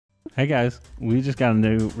Hey guys, we just got a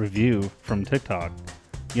new review from TikTok.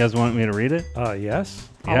 You guys want me to read it? Yes.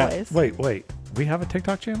 Yeah. Always. Wait. We have a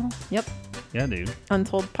TikTok channel? Yep. Yeah, dude.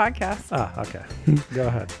 Untold Podcast. Ah, okay. Go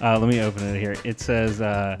ahead. Let me open it here. It says,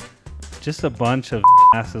 just a bunch of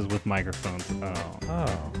asses with microphones.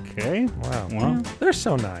 Oh, Okay. wow. Well, They're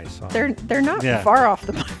so nice. They're not Yeah. far off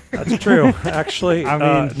the mark. That's true. Actually,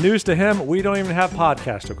 I mean- news to him, we don't even have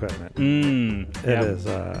podcast equipment. It is.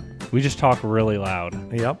 We just talk really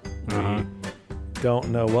loud. Yep. Uh-huh. We don't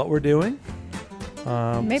know what we're doing.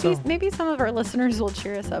 Maybe some of our listeners will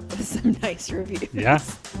cheer us up with some nice reviews. Yeah.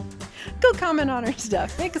 Go comment on our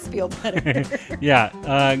stuff. Make us feel better. Yeah.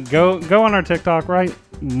 Go on our TikTok, write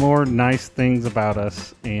more nice things about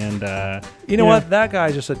us. And, You know what? That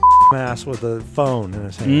guy's just a ass with a phone in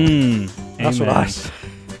his hand. That's what I say.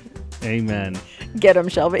 Amen. Get them,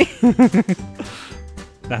 Shelby.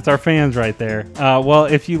 That's our fans right there. Well,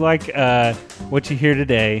 if you like what you hear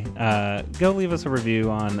today, go leave us a review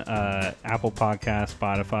on Apple Podcasts,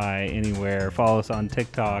 Spotify, anywhere. Follow us on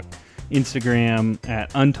TikTok, Instagram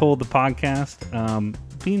at Untold the Podcast.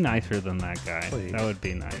 Be nicer than that guy. Please. That would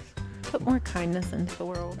be nice. Put more kindness into the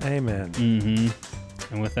world. Amen.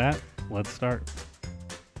 Mm-hmm. And with that, let's start.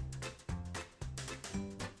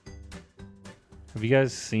 Have you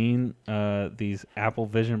guys seen these Apple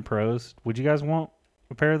Vision Pros? Would you guys want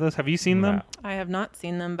a pair of those? Have you seen them? I have not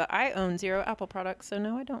seen them, but I own 0 Apple products, so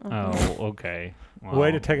no, I don't want them. Oh, okay. Wow.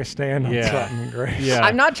 Way to take a stand on Yeah. something great. Yeah.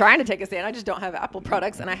 I'm not trying to take a stand. I just don't have Apple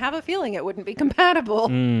products, and I have a feeling it wouldn't be compatible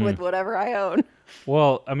with whatever I own.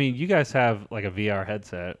 Well, I mean, you guys have like a VR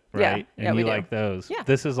headset, right? Yeah, And we you do. like those. Yeah.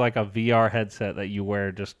 This is like a VR headset that you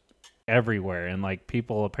wear just everywhere. And like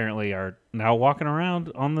people apparently are now walking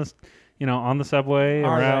around on this, on the subway,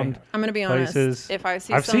 Are around they? I'm going to be places. honest. If I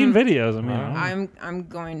see I've some, seen videos. I mean, I'm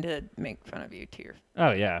going to make fun of you to your,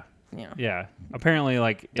 oh, yeah. Yeah. Apparently,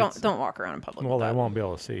 like, don't walk around in public. Well, with they that. won't be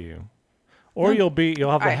able to see you. Or you'll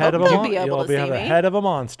have the I head of hope a they'll be able you'll to be see have the me. head of a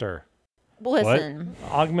monster. Listen,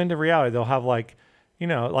 Augmented reality, they'll have like your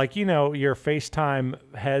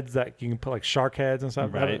FaceTime heads that you can put like shark heads and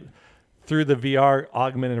stuff. Right. Through the VR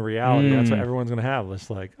augmented reality, that's what Mm. everyone's gonna have. It's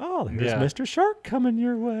like, oh, here's Yeah. Mr. Shark coming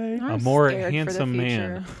your way. I'm a more scared for the handsome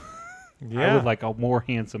man. future. I would like a more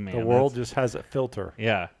handsome man. The world just has a filter.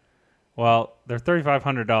 Yeah. Well, they're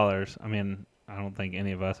 $3,500. I mean, I don't think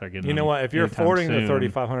any of us are getting You know them what? If you're anytime affording the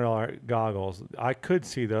soon. $3,500 goggles, I could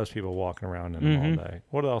see those people walking around in them all day.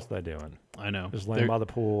 What else are they doing? I know. Just laying by the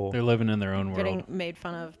pool. They're living in their own world. Getting made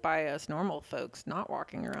fun of by us normal folks not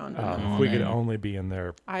walking around. in them If all we day. could only be in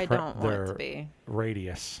their I don't want it to be.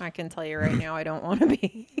 radius. I can tell you right now, I don't want to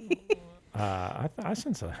be. I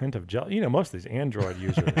sense a hint of jealousy. Most of these Android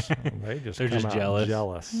users, They're come just out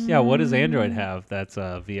jealous. Yeah, what does Android have that's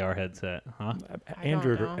a VR headset, huh? know.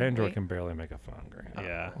 Android Wait. can barely make a phone green.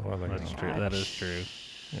 Yeah, What are they that's gonna true. do? That is true.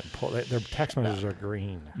 Their text messages are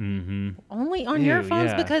green. Mm-hmm. Only on your Ew,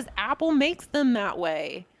 phones yeah. because Apple makes them that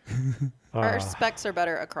way. Our Uh, specs are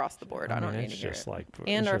better across the board. I don't need it's to hear just it. like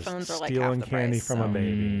And it's our just phones are like half stealing the candy price, from a so-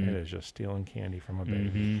 baby. It is just stealing candy from a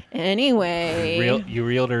baby. Anyway, You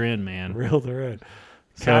reeled her in, man. Reeled her in.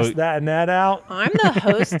 So- Cast that net out. I'm the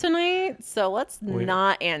host tonight, so let's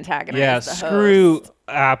not antagonize Yeah, the screw host.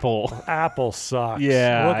 Apple. Apple sucks.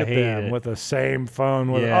 Yeah, look I at hate them it. with the same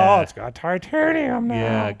phone. With Yeah. it's got titanium now.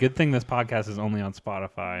 Yeah, good thing this podcast is only on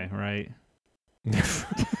Spotify, right?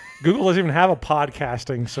 Google doesn't even have a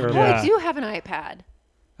podcasting service. Oh, Yeah. I do have an iPad.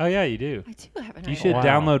 Oh yeah, you do. I do have an You iPad. should Wow.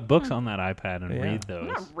 download books on that iPad and Yeah. read I'm those.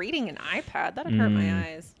 not reading an iPad. That'd hurt my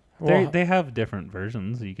eyes. Well, They have different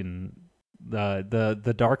versions. You can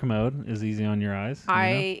the dark mode is easy on your eyes. you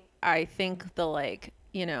know? I think the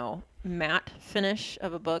matte finish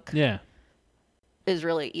of a book Yeah. is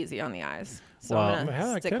really easy on the eyes. So Well, I'm yeah,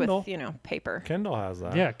 gonna stick Kindle. with paper. Kindle has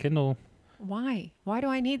that. Yeah, Kindle. Why? Why do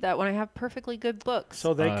I need that when I have perfectly good books?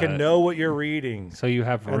 So they can know what you're reading. So you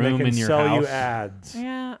have And they room can in your sell house. you ads.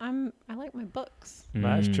 yeah, I like my books.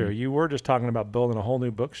 That's true. You were just talking about building a whole new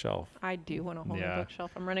bookshelf. I do want a whole Yeah. new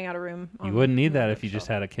bookshelf. I'm running out of room. You on wouldn't need my that if you just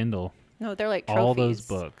bookshelf. had a Kindle. No, they're like trophies. All those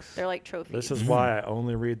books. They're like trophies. This is why I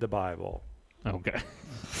only read the Bible. Okay.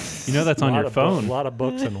 That's on Lot your of phone. a lot of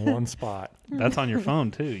books in one spot. That's on your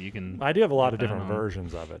phone too. You can. I do have a lot of I don't different know.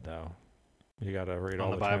 versions of it, though. You got to read On all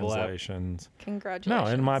the the Bible app? translations. Congratulations.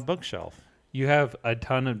 No, in my bookshelf. You have a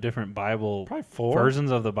ton of different Bible Probably 4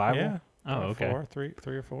 versions of the Bible. Yeah. Oh, okay. 4, three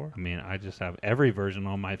or 4. I mean, I just have every version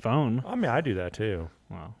on my phone. I mean, I do that too.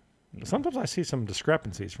 Wow. Sometimes I see some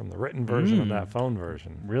discrepancies from the written version of that phone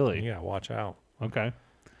version. Really? Yeah, watch out. Okay.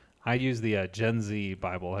 I use the Gen Z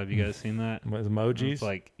Bible. Have you guys seen that? With emojis. It's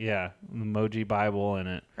like, the emoji Bible, and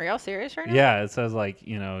it. Are y'all serious right now? Yeah, it says like,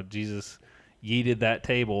 Jesus, yeeted that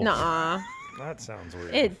table. Nuh-uh. That sounds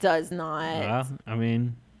weird. It does not. I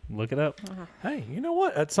mean, look it up. Hey, you know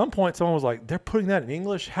what? At some point, someone was like, "They're putting that in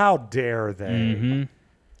English. How dare they?" Mm-hmm.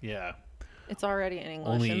 Yeah. It's already in English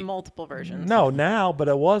Only- in multiple versions. No, now, but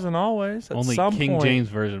it wasn't always. At Only some King point, James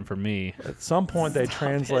version for me. At some point, they Stop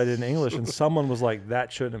translated it. in English, and someone was like,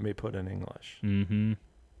 "That shouldn't be put in English." Mm-hmm.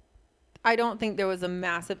 I don't think there was a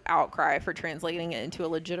massive outcry for translating it into a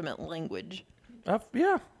legitimate language.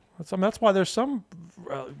 Yeah, that's why there's some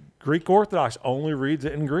Greek Orthodox only reads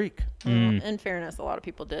it in Greek. In fairness, a lot of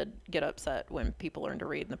people did get upset when people learned to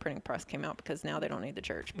read and the printing press came out because now they don't need the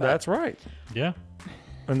church. But That's right. Yeah.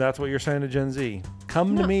 And that's what you're saying to Gen Z.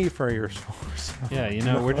 Come to me for your source. Yeah, you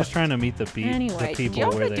know, we're just trying to meet the, anyway, the do people y'all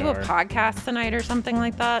where want they to do are. a podcast tonight or something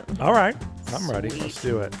like that? All right. I'm ready. Sweet. Let's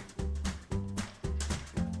do it.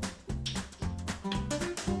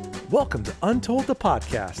 Welcome to Untold the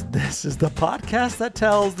Podcast. This is the podcast that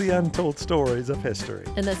tells the untold stories of history.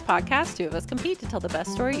 In this podcast, two of us compete to tell the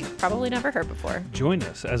best story you've probably never heard before. Join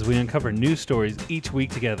us as we uncover new stories each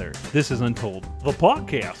week together. This is Untold, the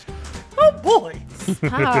podcast. Oh, boy.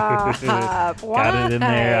 Stop. Got it in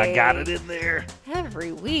there. I Why? got it in there.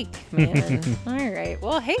 Every week, man. All right.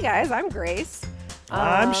 Well, hey, guys. I'm Grace.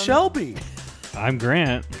 I'm Shelby. I'm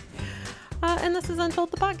Grant. And this is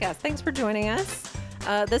Untold the Podcast. Thanks for joining us.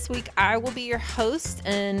 This week, I will be your host,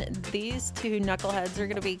 and these two knuckleheads are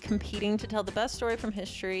going to be competing to tell the best story from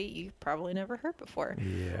history you've probably never heard before.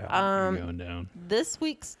 Yeah. Going down. This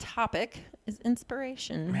week's topic is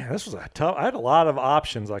inspiration. Man, this was a tough. I had a lot of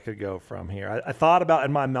options I could go from here. I thought about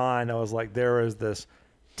in my mind. I was like, there is this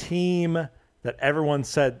team that everyone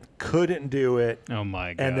said couldn't do it, Oh,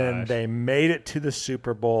 my gosh. and then they made it to the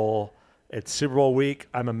Super Bowl. It's Super Bowl week.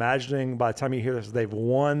 I'm imagining by the time you hear this, they've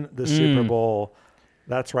won the Super Bowl.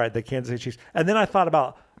 That's right, the Kansas City Chiefs. And then I thought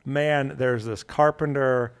about, man, there's this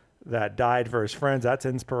carpenter that died for his friends. That's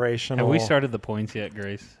inspirational. Have we started the points yet,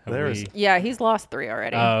 Grace? Have There's- we? Yeah, he's lost 3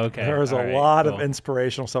 already. Oh, okay. There was All a right, lot of cool.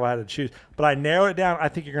 inspirational stuff I had to choose. But I narrowed it down. I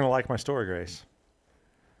think you're going to like my story, Grace.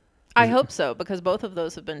 I hope so, because both of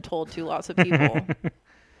those have been told to lots of people.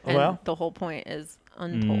 And Well. the whole point is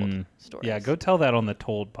untold stories. Yeah, go tell that on the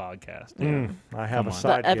Told podcast. I have Come a on.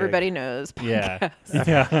 side That everybody gig. knows. Yeah. podcast.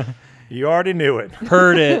 Yeah. You already knew it.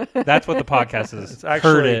 Heard it. That's what the podcast is. It's Heard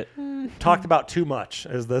actually it. talked about too much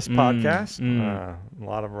is this podcast. A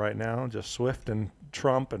lot of right now, just Swift and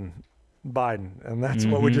Trump and Biden. And that's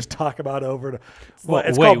what we just talk about over to. Well,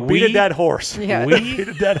 it's Wait, called Beat a we? Dead Horse. Yeah. Beat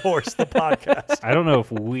a Dead Horse, the podcast. I don't know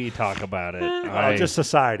if we talk about it. Just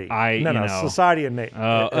society. you know. society and Nate.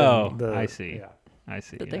 I see. Yeah. I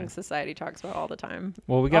see. The yeah. things society talks about all the time.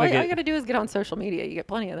 Well, we All gotta you get. got to do is get on social media. You get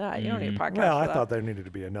plenty of that. You don't need a podcast. Well, for I that. thought there needed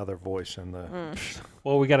to be another voice in the.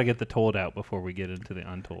 Well, we gotta get the told out before we get into the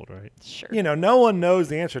untold, right? Sure. You know, no one knows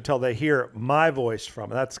the answer until they hear my voice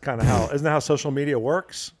from it. That's kind of how, isn't that how social media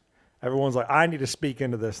works? Everyone's like, I need to speak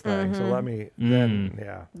into this thing. So let me, then,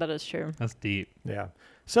 yeah. That is true. That's deep. Yeah.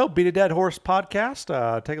 So, Beat a Dead Horse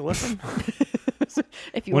podcast. Take a listen.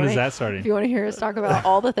 If you When wanna, is that starting? If you want to hear us talk about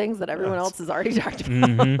all the things that everyone else has already talked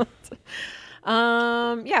about.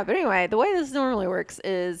 Yeah, but anyway, the way this normally works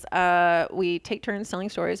is we take turns telling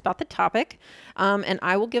stories about the topic, and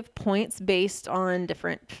I will give points based on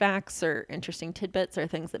different facts or interesting tidbits or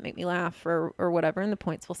things that make me laugh or whatever, and the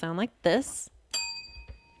points will sound like this.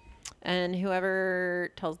 And whoever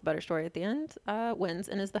tells the better story at the end wins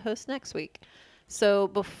and is the host next week. So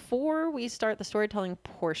before we start the storytelling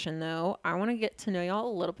portion, though, I want to get to know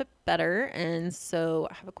y'all a little bit better. And so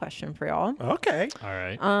I have a question for y'all. Okay. All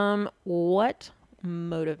right. What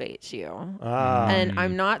motivates you? Ah. And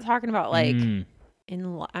I'm not talking about like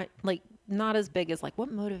like not as big as like what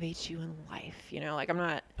motivates you in life. You know, like I'm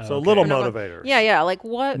not. So, Okay. little I'm not motivators. Yeah. Like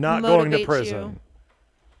what Not motivates going to you? prison.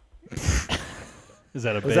 Is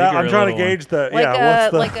that a big? Is that, or I'm a trying to little one? gauge the,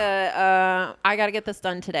 Like what's the, I got to get this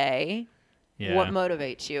done today. Yeah. What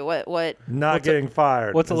motivates you? What? not getting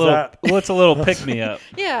fired. What's a Is little? that What's a little pick me up?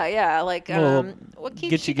 Yeah. Like Little what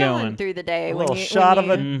keeps get you you going going. through the day? a when little you, shot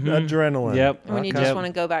when of you, adrenaline? Yep. when you Okay. just Yep. want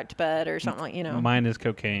to go back to bed or something like Mine is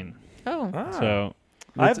cocaine. Oh. Ah. So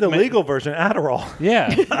I have the ma- legal version, Adderall.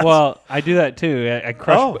 Yeah. Well, I do that too. I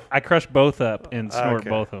crush. Oh. I crush both up and snort Okay.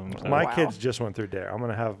 both of them. So. My Wow. kids just went through Dare. I'm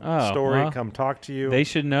going to have Oh, Story well, come talk to you. They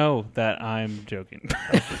should know that I'm joking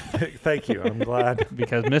Thank you. I'm glad.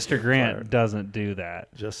 because Mr. Grant Sorry. doesn't do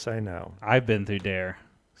that. Just say no. I've been through Dare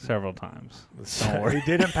several times. Don't worry. He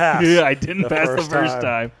didn't pass. Yeah, I didn't the pass the first first time.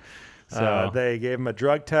 time. So They gave him a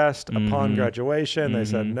drug test upon graduation. They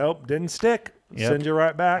said, nope, didn't stick. Send you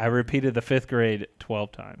right back. I repeated the 5th grade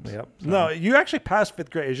 12 times. Yep. So. No, you actually passed 5th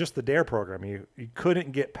grade. It's just the DARE program. You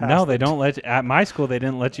couldn't get past. No, they don't let you. At my school, they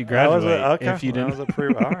didn't let you graduate if you didn't. That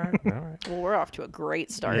was all right. Well, we're off to a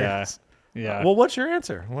great start. Yeah. Yeah. Well, what's your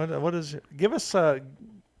answer? What is? Give us kind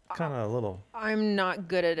of a little. I'm not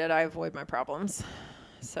good at it. I avoid my problems.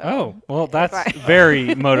 So Oh, well, that's very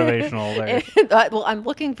motivational there. Well, I'm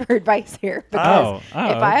looking for advice here because if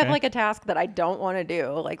I have okay. like a task that I don't want to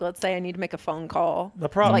do, like let's say I need to make a phone call The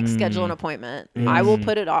problem, to like schedule an appointment, I will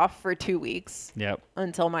put it off for 2 weeks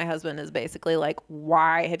until my husband is basically like,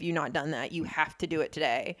 why have you not done that? You have to do it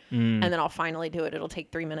today. And then I'll finally do it. It'll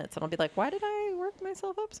take 3 minutes and I'll be like, why did I work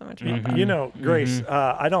myself up so much about that? You know, Grace,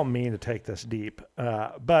 I don't mean to take this deep,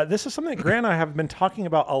 but this is something that Grant and I have been talking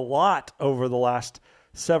about a lot over the last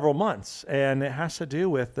several months, and it has to do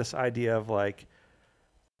with this idea of like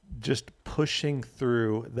just pushing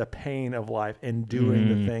through the pain of life and doing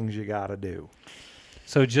the things you got to do.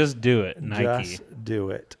 So just do it, Nike. Just do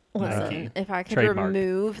it. Listen, Nike. if I could Trademark.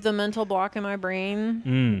 remove the mental block in my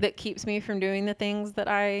brain that keeps me from doing the things that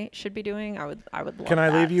I should be doing, I would love Can I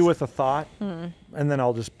that. leave you with a thought? And then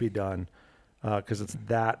I'll just be done because it's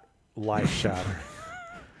that life-shattering.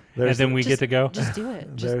 And then we get to go? Just do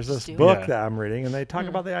it. There's Just this do book it. that I'm reading, and they talk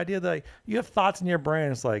about the idea that you have thoughts in your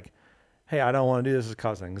brain. It's like, hey, I don't want to do this. It's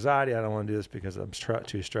causing anxiety. I don't want to do this because I'm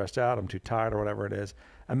too stressed out. I'm too tired or whatever it is.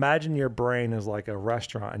 Imagine your brain is like a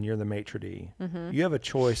restaurant and you're the maitre d'. You have a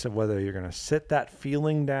choice of whether you're going to sit that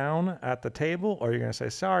feeling down at the table or you're going to say,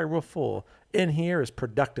 sorry, we're full. In here is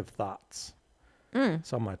productive thoughts. So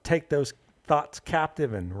I'm going to take those thoughts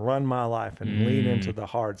captive and run my life and lean into the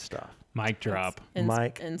hard stuff. Mic drop.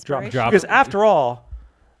 Mic inspiration. Drop. Because after all,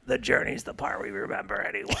 the journey's the part we remember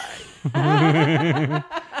anyway.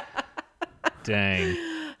 Dang.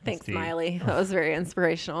 Thanks, Steve. Miley. That was very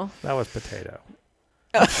inspirational. That was potato.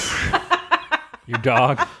 Your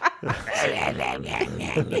dog.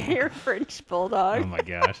 Your French bulldog. Oh my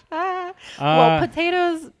gosh. Well,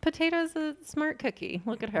 potato's a smart cookie.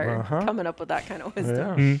 Look at her coming up with that kind of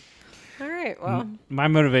wisdom. Yeah. All right. Well, My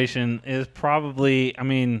motivation is probably,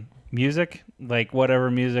 music, like whatever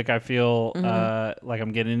music I feel like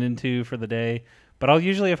I'm getting into for the day. But I'll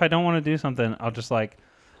usually, if I don't want to do something, I'll just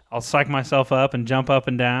I'll psych myself up and jump up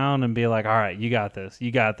and down and be like, all right, you got this,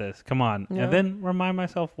 come on. Yeah. And then remind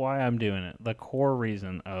myself why I'm doing it, the core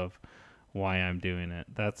reason of why I'm doing it.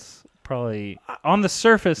 That's probably, on the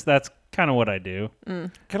surface, that's kind of what I do.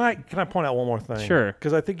 Can I point out one more thing? Sure.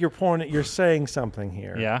 Because I think you're saying something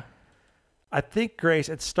here. Yeah. I think, Grace,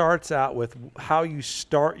 it starts out with how you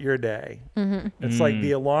start your day. It's like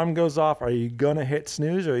the alarm goes off. Are you going to hit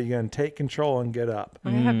snooze or are you going to take control and get up? I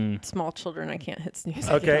have small children. I can't hit snooze.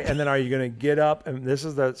 Okay. And then are you going to get up? And there's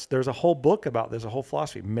a whole book there's a whole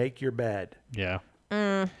philosophy. Make your bed. Yeah.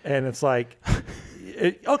 And it's like,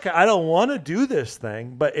 okay, I don't want to do this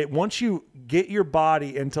thing, but once you get your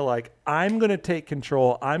body into like, I'm going to take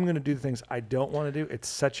control, I'm going to do things I don't want to do, it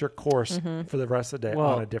sets your course for the rest of the day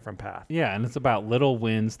on a different path. Yeah, and it's about little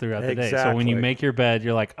wins throughout the day. So when you Exactly. make your bed,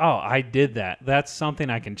 you're like, oh, I did that. That's something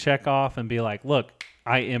I can check off and be like, look,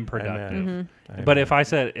 I am productive. Amen. But if I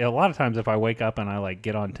said, a lot of times if I wake up and I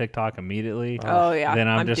get on TikTok immediately, Oh yeah. then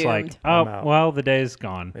I'm just doomed. oh, I'm out. well, the day's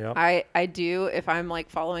gone. Yep. I do if I'm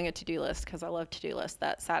following a to-do list because I love to-do lists.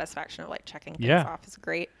 That satisfaction of checking things Yeah. off is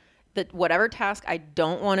great. That whatever task I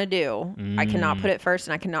don't want to do, I cannot put it first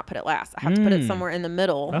and I cannot put it last. I have to put it somewhere in the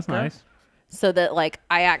middle. That's nice. So that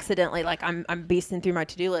I accidentally I'm beasting through my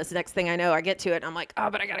to-do list. The next thing I know, I get to it and I'm like, oh,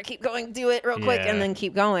 but I gotta keep going, do it real quick, Yeah. and then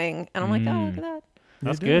keep going. And I'm like, oh, look at that.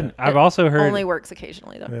 That's do good. it. I've also heard Only works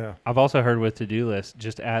occasionally though. Yeah. I've also heard with to-do lists,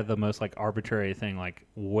 just add the most arbitrary thing,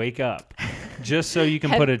 wake up, just so you can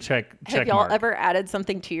put a check Have y'all mark. ever added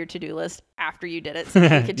something to your to-do list after you did it so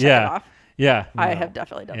that you could check Yeah. it off? Yeah. I have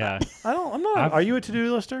definitely done Yeah. that. I'm not. Are you a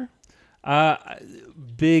to-do lister?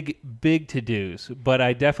 Big to-dos, but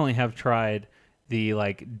I definitely have tried the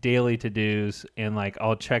daily to-dos and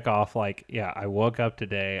I'll check off I woke up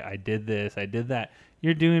today, I did this, I did that.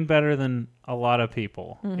 You're doing better than a lot of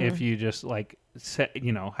people if you just set,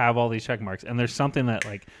 have all these check marks. And there's something that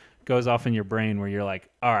goes off in your brain where you're like,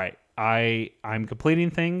 all right, I'm completing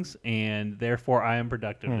things and therefore I am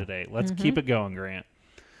productive today. Let's keep it going, Grant.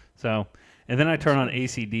 So, and then I turn on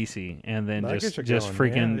AC/DC and then That just gets you going.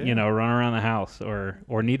 freaking, Yeah. run around the house or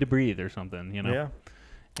need to breathe or something, Yeah.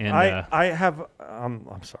 And I have.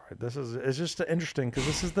 I'm sorry. It's just interesting because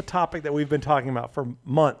this is the topic that we've been talking about for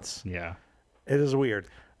months. yeah. It is weird.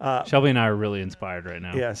 Shelby and I are really inspired right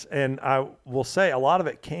now. Yes, and I will say a lot of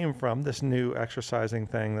it came from this new exercising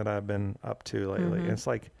thing that I've been up to lately. It's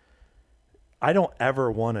I don't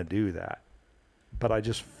ever want to do that, but I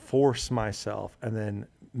just force myself. And then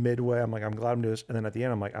midway, I'm like, I'm glad I'm doing this. And then at the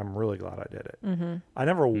end, I'm like, I'm really glad I did it. Mm-hmm. I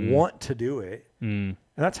never want to do it. And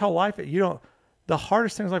that's how life is. The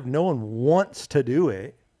hardest thing in life, no one wants to do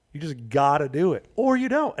it. You just got to do it, or you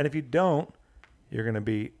don't. And if you don't, you're going to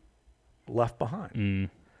be left behind.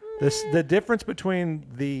 The difference between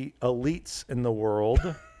the elites in the world,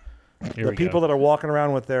 the people that are walking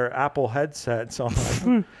around with their Apple headsets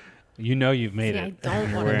on. You've made I it.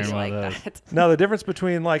 don't want to be like that. No, the difference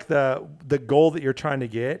between like the goal that you're trying to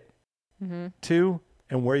get Mm-hmm. to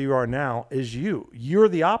and where you are now is you're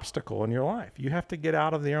the obstacle in your life. You have to get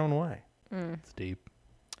out of your own way. It's deep.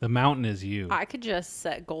 The mountain is you. I could just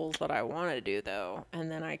set goals that I want to do, though, and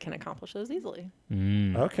then I can accomplish those easily.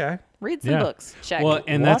 Okay. Read some books. Check. Well,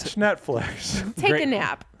 and watch Netflix. Take a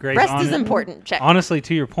nap. Grace, Rest is important. Check. Honestly,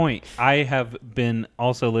 to your point, I have been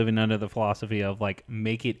also living under the philosophy of like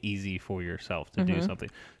make it easy for yourself to do something.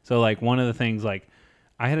 So like one of the things, like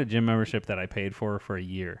I had a gym membership that I paid for a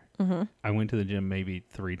year. I went to the gym maybe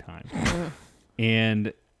 3 times,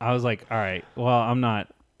 and I was like, all right, well, I'm not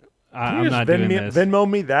doing this. Venmo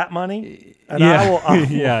me that money, and yeah. I will.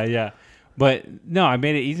 yeah. But no, I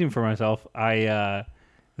made it easy for myself.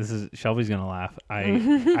 Shelby's gonna laugh.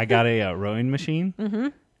 I got a rowing machine,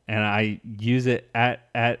 and I use it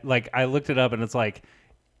at like I looked it up, and it's like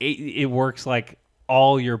it works like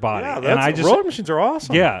all your body. Yeah, rowing machines are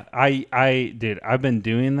awesome. Yeah, I've been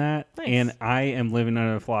doing that, Nice. and I am living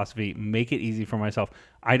under the philosophy: make it easy for myself.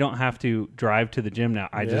 I don't have to drive to the gym now.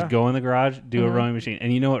 I just go in the garage, do a rowing machine,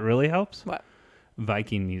 and you know what really helps? What?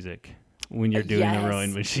 Viking music. When you're doing Yes. a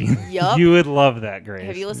rowing machine, Yup. you would love that, Grace.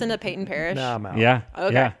 Have you listened to Peyton Parrish? No, I'm out. Yeah.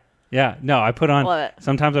 Okay. Yeah. No, I put on. Love it.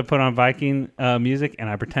 Sometimes I put on Viking music, and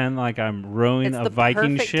I pretend like I'm rowing It's a the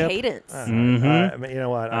Viking perfect ship. cadence. I mean, you know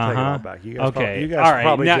what? I'll take it all back. You guys Okay. you guys All right.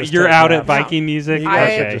 probably Now just you're take out at naps. Viking music. You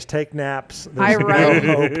guys should Okay. just take naps. I There's no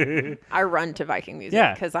run. hope. I run to Viking music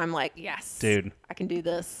Yeah. because I'm like, yes, Dude. I can do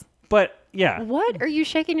this. But yeah. What are you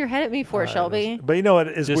shaking your head at me for, Shelby? But you know what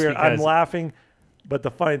is Just weird? I'm because- laughing, but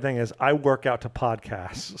the funny thing is, I work out to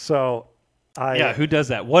podcasts, so Yeah. Who does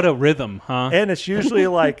that? What a rhythm, huh? and it's usually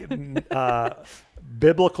like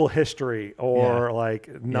biblical history or Yeah. like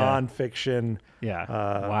nonfiction. Yeah.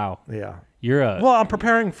 Uh, Wow. Yeah. You're a Well, I'm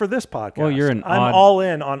preparing for this podcast. Well, you're an I'm odd- all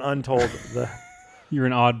in on Untold. you're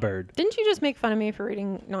an odd bird. Didn't you just make fun of me for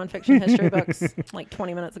reading nonfiction history books like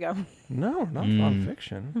 20 minutes ago? No, not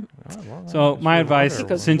nonfiction. So my advice,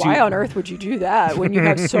 Because since why you, on earth would you do that when you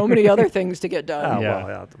have so many other things to get done? Oh, Yeah.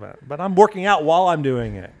 well, yeah, but I'm working out while I'm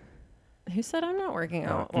doing it. Who said I'm not working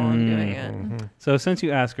out while I'm doing it? So since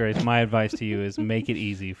you asked, Grace, my advice to you is make it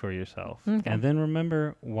easy for yourself, Okay. and then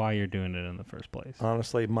remember why you're doing it in the first place.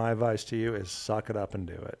 Honestly, my advice to you is suck it up and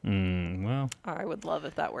do it. Well, I would love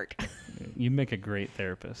if that worked. you make a great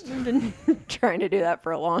therapist. I've been trying to do that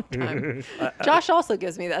for a long time. Josh also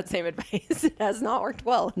gives me that same advice. It has not worked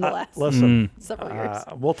well in the last Listen, several years.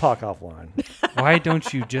 we'll talk offline. Why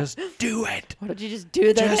don't you just do it? Why don't you just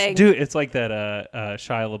do the Just thing? do it. It's like that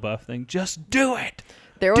Shia LaBeouf thing. Just do it.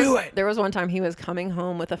 There was one time he was coming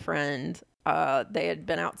home with a friend. They had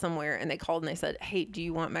been out somewhere and they called and they said, "Hey, do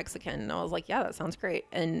you want Mexican?" And I was like, "Yeah, that sounds great."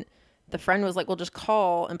 And the friend was like, "Well, just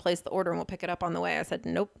call and place the order and we'll pick it up on the way." I said,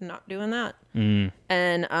 "Nope, not doing that."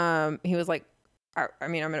 And he was like, I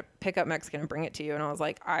mean, I'm going to pick up Mexican and bring it to you. And I was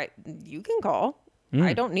like, you can call.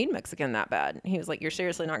 I don't need Mexican that bad. And he was like, "You're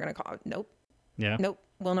seriously not going to call?" Nope. Yeah. Nope.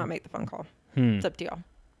 We'll not make the phone call. It's up to y'all.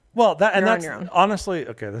 Well, You're on that's your own. honestly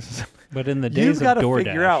okay. This is But in the days you've got of to DoorDash,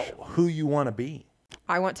 figure out who you want to be.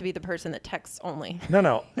 I want to be the person that texts only.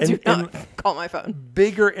 No. Do In not call my phone.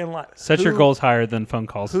 bigger in life. set your goals higher than phone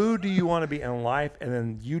calls. Who do you want to be in life? And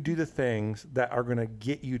then you do the things that are going to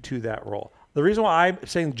get you to that role. The reason why I'm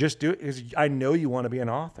saying just do it is I know you want to be an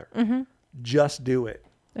author. Just do it.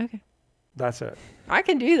 Okay. That's it. I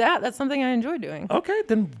can do that. That's something I enjoy doing. Okay,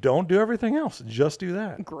 then don't do everything else. Just do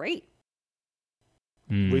that. Great.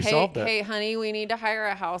 We solved it. Hey, honey, we need to hire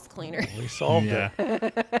a house cleaner. We solved Yeah.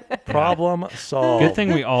 it. Problem solved. Good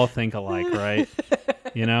thing we all think alike, right?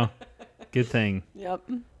 You know? Good thing. Yep.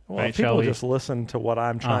 Well, Right, if people Shelby? just listen to what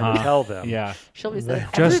I'm trying to tell them. Yeah. Shelby said,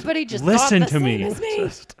 Just everybody just listen thought the to me. same as me.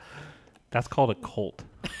 Just- That's called a cult.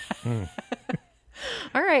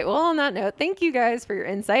 All right. Well, on that note, thank you guys for your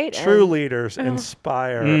insight. True and leaders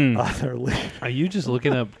inspire other leaders. Are you just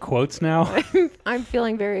looking up quotes now? I'm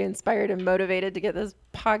feeling very inspired and motivated to get this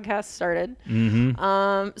podcast started.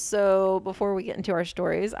 Mm-hmm. So before we get into our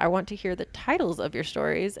stories, I want to hear the titles of your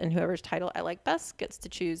stories, and whoever's title I like best gets to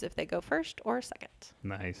choose if they go first or second.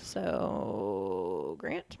 Nice. So,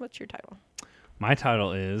 Grant, what's your title? My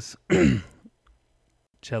title is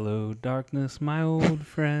Cello Darkness, My Old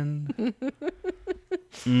Friend.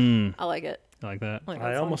 I like it. I like that. I like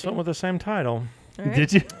that I song, almost too. went with the same title. All right.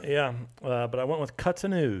 Did you? Yeah, but I went with Cuts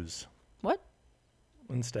and Ooze What?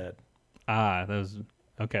 instead. Ah, that was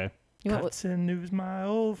okay. You went with Cuts and Ooze, my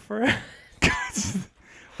old friend.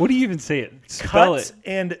 What do you even say it? Spell Cuts it.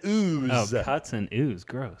 and Ooze. Oh, cuts and ooze.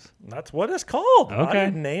 Gross. That's what it's called. I Okay.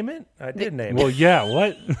 didn't name it. I did name Well, it. yeah.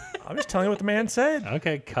 What? I'm just telling you what the man said.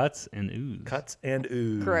 Okay, cuts and ooze. Cuts and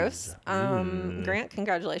Ooze. gross. Ooh. Grant,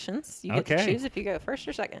 congratulations. You get to Okay. choose if you go first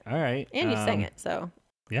or second. All right. And you sang it, so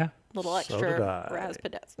Yeah. a little So extra did I.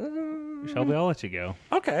 razzpadazzle. Shelby, I'll let you go.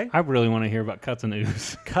 Okay. I really want to hear about cuts and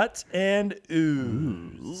ooze. Cuts and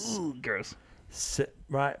Ooze. Ooh, gross. Sit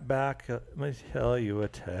right back. Let me tell you a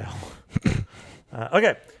tale.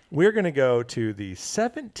 Okay. We're going to go to the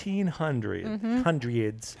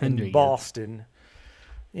 1700s in Boston.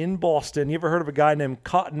 In Boston. You ever heard of a guy named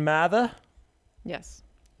Cotton Mather? Yes.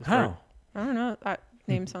 How? I don't know. That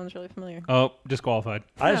name sounds really familiar. Oh, disqualified.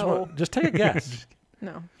 I just No. want just take a guess.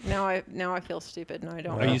 No. Now I feel stupid and I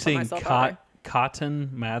don't Are want you to put saying myself out there.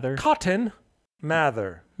 Cotton Mather? Cotton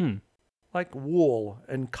Mather. Like wool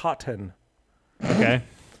and cotton. Okay.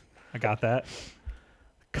 I got that.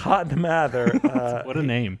 Cotton Mather. What a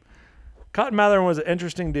name. Cotton Mather was an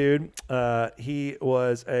interesting dude. He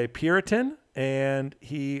was a Puritan, and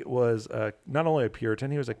he was not only a Puritan,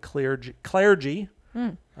 he was a clergy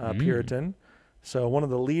Puritan. So one of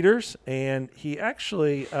the leaders, and he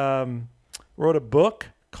actually wrote a book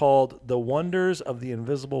called The Wonders of the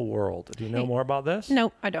Invisible World. Do you know more about this?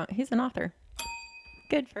 Nope, I don't. He's an author.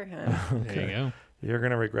 Good for him. There you go. You're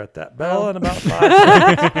going to regret that bell in about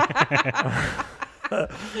 5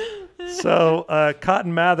 seconds. So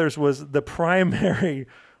Cotton Mathers was the primary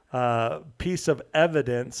piece of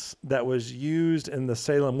evidence that was used in the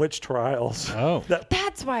Salem witch trials. Oh,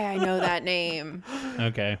 That's why I know that name.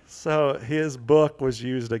 okay. So his book was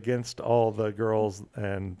used against all the girls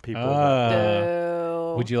and people.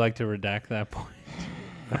 Boo. Would you like to redact that point?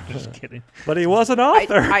 I'm just kidding. But he was an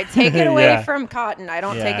author. I take it away Yeah. from Cotton. I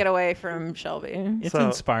don't Yeah. take it away from Shelby. It's So-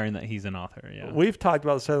 inspiring that he's an author. Yeah. We've talked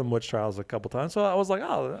about the Salem witch trials a couple times. So I was like,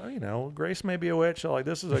 oh, Grace may be a witch. So like,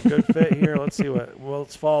 this is a good fit here. Let's see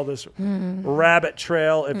let's follow this rabbit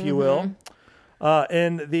trail, if you will.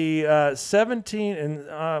 In the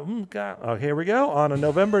here we go. On a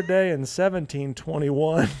November day in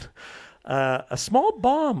 1721, a small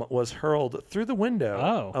bomb was hurled through the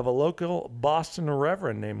window of a local Boston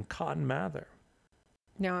reverend named Cotton Mather.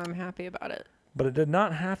 Now I'm happy about it. But it did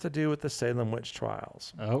not have to do with the Salem witch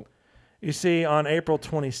trials. Oh. You see, on April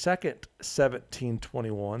 22nd,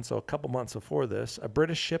 1721, so a couple months before this, a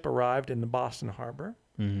British ship arrived in the Boston harbor.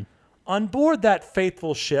 Mm-hmm. On board that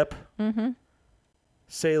faithful ship,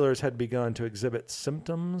 sailors had begun to exhibit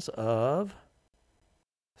symptoms of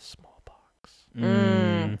smallpox.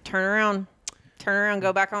 Turn around,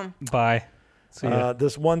 go back home. Bye. See ya.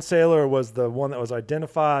 This one sailor was the one that was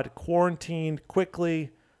identified, quarantined quickly,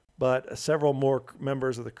 but several more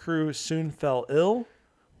members of the crew soon fell ill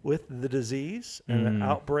with the disease, and the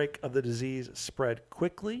outbreak of the disease spread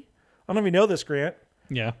quickly. I don't know if you know this, Grant,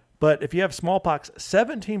 Yeah. but if you have smallpox,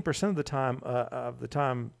 17% of the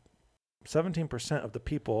time, 17% of the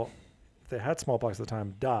people, if they had smallpox at the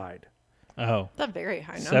time, died. Oh. That's a very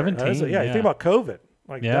high number. 17. You think about COVID.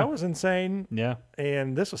 Like, Yeah. that was insane. Yeah.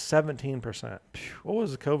 And this was 17%. What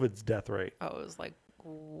was the COVID's death rate? Oh, it was like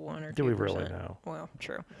 1 or 2%. Do we really know? Well,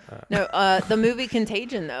 true. No, the movie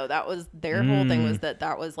Contagion, though, that was their whole thing was that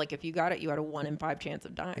was like if you got it, you had a 1 in 5 chance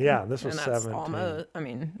of dying. Yeah, this was and that's 17. almost,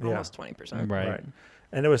 almost 20%. Right.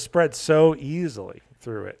 And it was spread so easily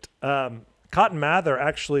through it. Cotton Mather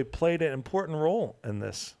actually played an important role in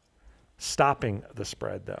this stopping the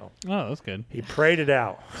spread, though. Oh, that's good. He prayed it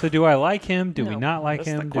out. So do I like him? Do we No. not like That's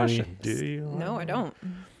him? the question. Do you? No, I don't.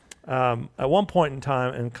 At one point in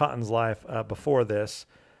time in Cotton's life, before this,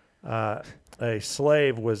 a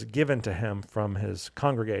slave was given to him from his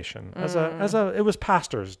congregation it was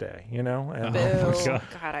pastor's day, And, Boo. God.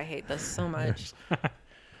 God, I hate this so much.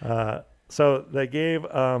 so they gave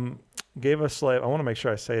a slave. I want to make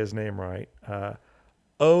sure I say his name right.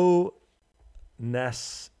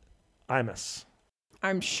 Onesimus.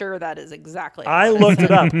 I'm sure that is exactly. I looked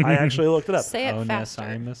it up. I actually looked it up. Say it faster.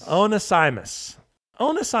 Onesimus.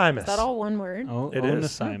 Onesimus. Is that all one word? It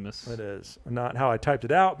is. Onesimus. It is not how I typed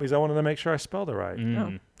it out because I wanted to make sure I spelled it right.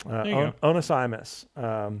 Mm. There you go. Onesimus.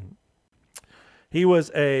 He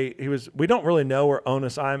was. We don't really know where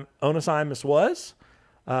Onesimus was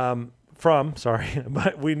from. Sorry,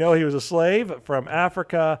 but we know he was a slave from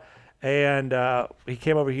Africa, and he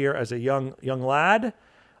came over here as a young lad,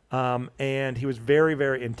 and he was very,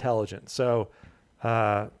 very intelligent. So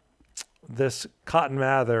this Cotton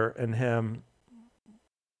Mather and him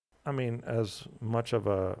I mean, as much of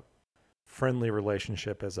a friendly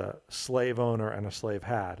relationship as a slave owner and a slave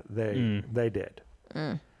had. They did,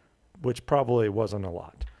 which probably wasn't a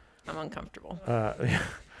lot. I'm uncomfortable.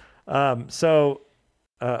 So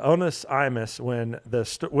Onus Imus, when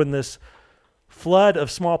this flood of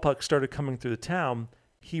smallpox started coming through the town,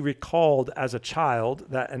 he recalled as a child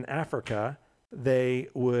that in Africa they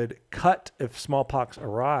would cut if smallpox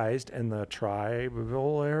arised in the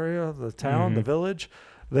tribal area, the town, the village.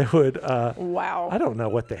 They would. Wow. I don't know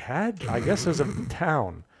what they had. I guess it was a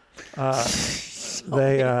town. Keep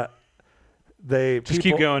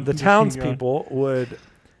going. The townspeople would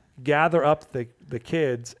gather up the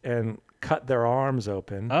kids and cut their arms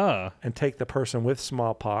open and take the person with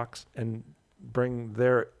smallpox and bring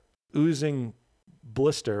their oozing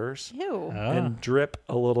blisters and drip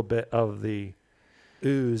a little bit of the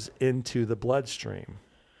ooze into the bloodstream.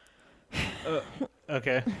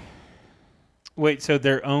 Okay. Wait, so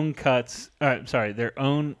their own cuts, their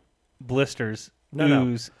own blisters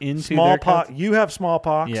ooze into smallpox. their cuts? You have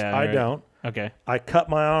smallpox. Yeah, I right. don't. Okay. I cut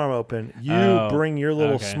my arm open. You bring your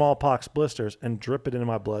little smallpox blisters and drip it into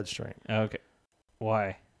my bloodstream. Okay.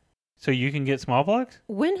 Why? So you can get smallpox?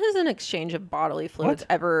 When has an exchange of bodily fluids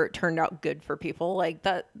ever turned out good for people? Like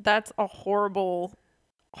that's a horrible.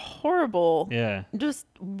 Yeah. Just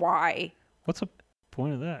why? What's the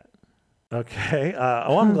point of that? Okay.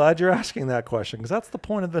 I'm glad you're asking that question because that's the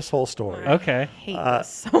point of this whole story. Okay. I hate this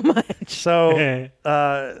so much. So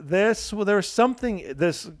there's something.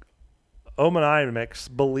 This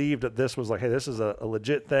Omanimix believed that this was like, hey, this is a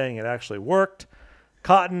legit thing. It actually worked.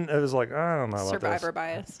 Cotton, it was like, I don't know about Survivor this.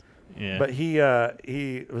 bias. Yeah. But he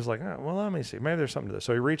was like, oh, well, let me see. Maybe there's something to this.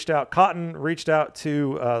 So he reached out. Cotton reached out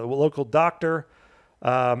to the local doctor,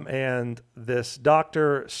 and this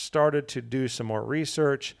doctor started to do some more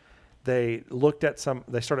research. They looked at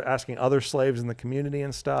they started asking other slaves in the community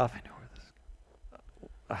and stuff. I know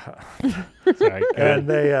where this is. Sorry. And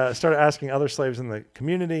they started asking other slaves in the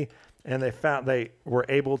community, and they were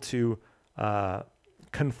able to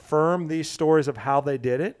confirm these stories of how they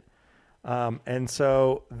did it. And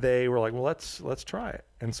so they were like, well, let's try it.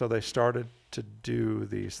 And so they started to do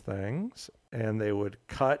these things, and they would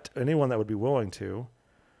cut anyone that would be willing to.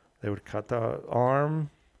 They would cut the arm,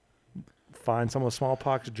 find some of the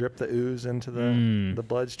smallpox, drip the ooze into the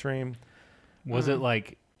bloodstream. Was it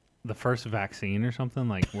like the first vaccine or something?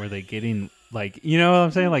 Like, were they getting like, you know what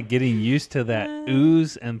I'm saying? Like getting used to that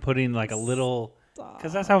ooze and putting like a little,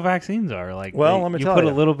 because that's how vaccines are. Like, well, let me tell you you.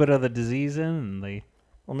 put a little bit of the disease in and they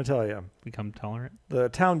Let me tell you, become tolerant. the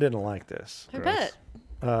town didn't like this. I bet.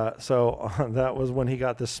 So that was when he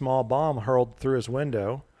got this small bomb hurled through his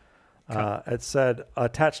window. It said,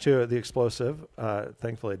 attached to the explosive,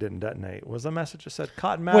 thankfully it didn't detonate, was a message that said,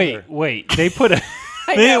 Cotton Mather. Wait. They put a...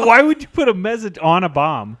 why would you put a message on a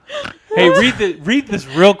bomb? Hey, read this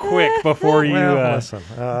real quick before you... Well, listen,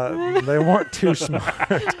 they weren't too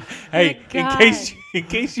smart. Hey, in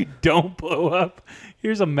case you don't blow up,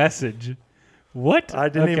 here's a message. What? I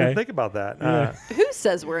didn't even think about that. Yeah. Who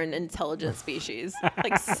says we're an intelligent species?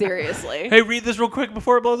 Like, seriously. Hey, read this real quick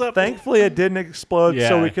before it blows up. Thankfully, it didn't explode, Yeah.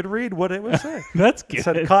 so we could read what it was saying. That's good. It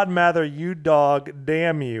said, Cotton Mather, you dog,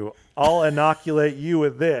 damn you. I'll inoculate you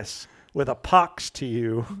with this, with a pox to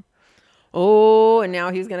you. Oh, and now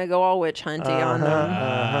he's going to go all witch hunty on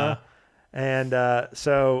them. And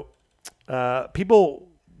so people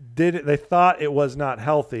did it. They thought it was not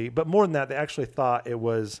healthy, but more than that, they actually thought it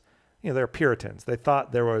was, they're Puritans. They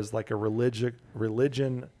thought there was like a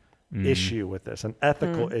religion issue with this, an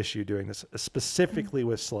ethical issue doing this, specifically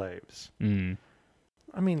with slaves. I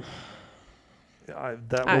mean,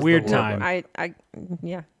 that was weird the word. time.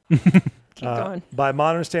 Yeah. Keep going. By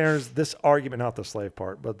modern standards, this argument, not the slave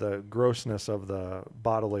part, but the grossness of the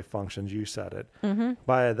bodily functions, you said it.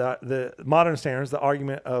 By the modern standards, the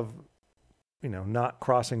argument of, not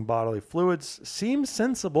crossing bodily fluids seems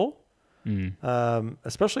sensible.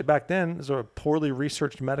 Especially back then, it was a poorly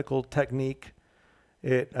researched medical technique.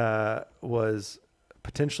 It was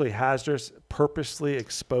potentially hazardous, purposely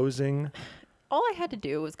exposing. All I had to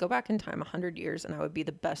do was go back in time 100 years and I would be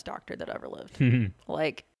the best doctor that ever lived.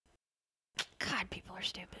 Like, God, people are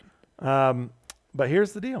stupid. But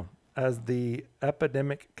here's the deal. As the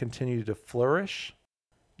epidemic continued to flourish,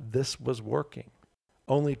 this was working.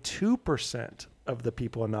 Only 2% of the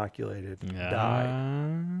people inoculated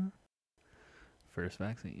died. First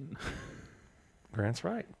vaccine. Grant's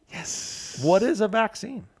right. Yes. What is a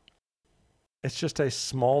vaccine? It's just a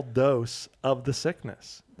small dose of the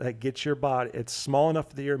sickness that gets your body. It's small enough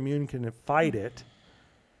that your immune can fight it.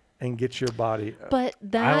 and get your body. But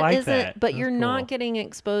that like isn't. that. But That's you're cool. not getting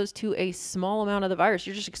exposed to a small amount of the virus.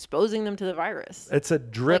 You're just exposing them to the virus. It's a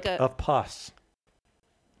drip Like a- of pus.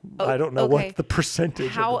 Oh, I don't know okay. what the percentage.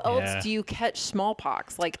 How of the, else Yeah. do you catch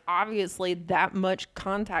smallpox? Like, obviously, that much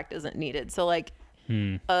contact isn't needed. So, like,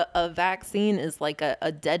 a vaccine is like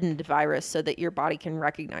a deadened virus so that your body can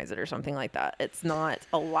recognize it or something like that. It's not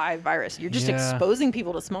a live virus. You're just Yeah. exposing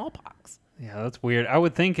people to smallpox. Yeah, that's weird. I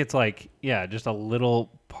would think it's like, just a little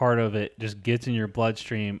part of it just gets in your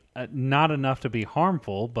bloodstream. Not enough to be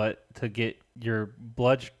harmful, but to get your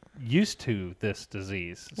blood used to this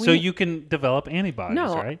disease. So you can develop antibodies,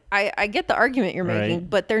 No, right? I get the argument you're making, Right.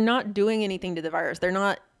 but they're not doing anything to the virus. They're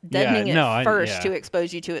not deadening it no, first to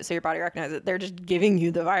expose you to it so your body recognizes it. They're just giving you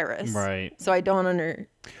the virus. Right. So I don't under.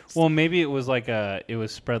 Well, maybe it was like it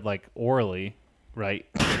was spread like orally, right?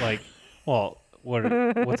 Like, well,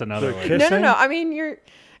 what's another The way? kiss- No. I mean, you're.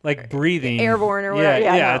 Like breathing. Airborne or whatever.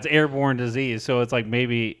 Yeah, I know. it's airborne disease. So it's like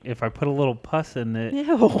maybe if I put a little pus in it, Ew.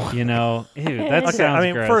 ew, that okay, sounds I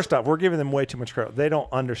mean, gross. first off, we're giving them way too much credit. They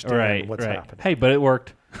don't understand what's happening. Hey, but it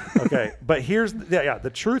worked. Okay, but here's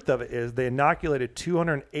the truth of it is they inoculated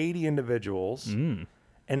 280 individuals, and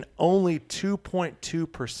only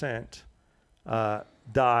 2.2%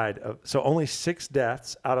 died. So only 6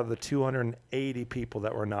 deaths out of the 280 people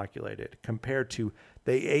that were inoculated, compared to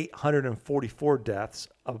the 844 deaths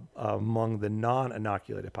among the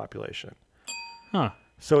non-inoculated population. Huh.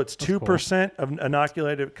 So it's 2% of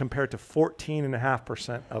inoculated compared to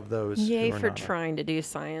 14.5% of those. Yay who are for not. trying to do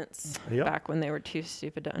science Yep. back when they were too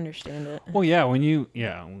stupid to understand it. Well, when you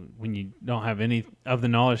don't have any of the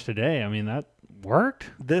knowledge today, I mean that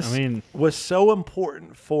worked. This I mean, was so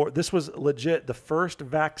important this was legit the first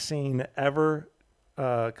vaccine ever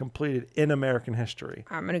completed in American history.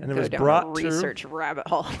 I'm going to And it go was down brought a to- research rabbit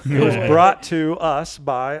hole. It was brought to us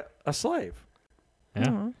by a slave.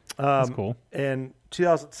 yeah, that's cool. In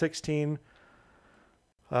 2016,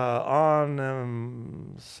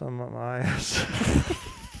 on some of my...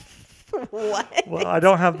 What? Well, I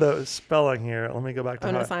don't have the spelling here. Let me go back to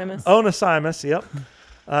Onesimus? Onesimus, yep.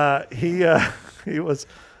 He was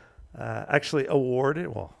actually awarded.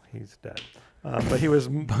 Well, he's dead, but he was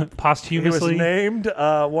Posthumously. named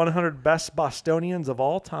 100 best Bostonians of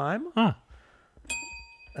all time, Huh.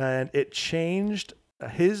 and it changed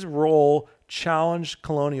his role. Challenged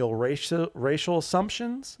colonial racial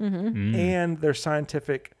assumptions and their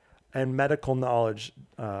scientific and medical knowledge,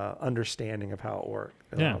 understanding of how it works,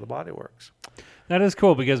 how the body works. That is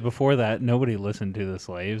cool because before that, nobody listened to the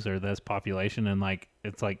slaves or this population, and like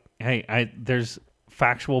it's like, hey, there's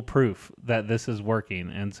factual proof that this is working,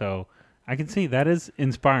 and so I can see that is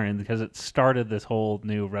inspiring because it started this whole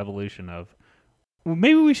new revolution of, well,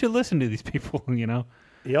 maybe we should listen to these people,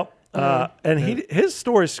 Yep. And his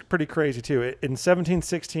story is pretty crazy too. In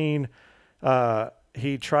 1716,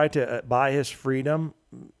 he tried to buy his freedom.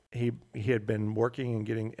 He had been working and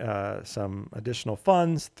getting some additional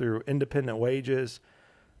funds through independent wages.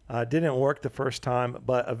 Didn't work the first time,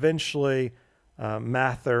 but eventually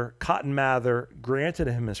Cotton Mather granted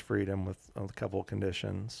him his freedom with a couple of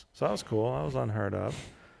conditions. So that was cool. That was unheard of.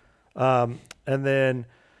 And then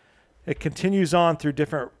it continues on through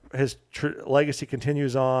different. His legacy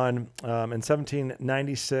continues on. In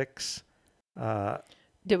 1796.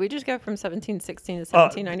 Did we just go from 1716 to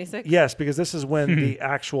 1796? Yes, because this is when the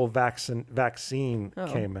actual vaccine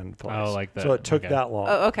came in place. Oh, like that. So it took Okay. that long.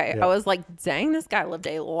 Oh, okay. Yeah. I was like, dang, this guy lived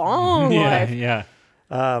a long yeah, life. yeah.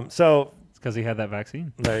 So It's because he had that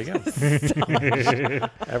vaccine. there you go.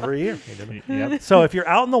 Every year. He did it. Yep. So if you're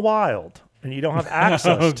out in the wild and you don't have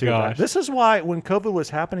access to gosh. that, this is why when COVID was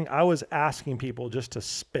happening, I was asking people just to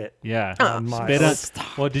spit. Yeah. On my Spit on.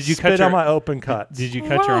 Stop. Well, did you spit cut your? on my open cuts. Did you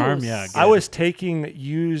cut your arm? Gross. Yeah. I good. was taking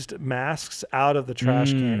used masks out of the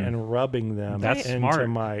trash can and rubbing them That's into smart.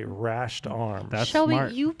 my rashed arms. That's Shelby,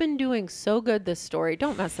 smart. you've been doing so good this story.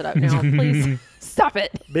 Don't mess it up now. Please stop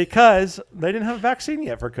it. Because they didn't have a vaccine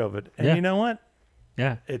yet for COVID. And Yeah. you know what?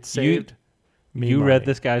 Yeah. It saved me You money. read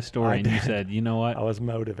this guy's story I and you did. said, you know what? I was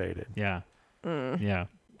motivated. Yeah. Yeah.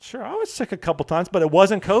 Sure, I was sick a couple times, but it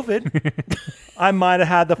wasn't COVID. I might have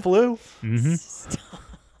had the flu.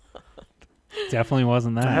 Definitely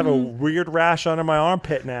wasn't that. I have a weird rash under my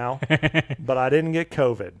armpit now, but I didn't get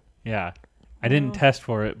COVID. Yeah. I didn't test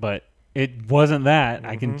for it, but it wasn't that.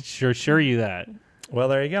 I can assure you that. Well,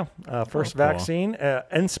 there you go. First cool. vaccine.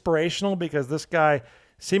 Inspirational because this guy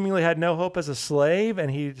seemingly had no hope as a slave,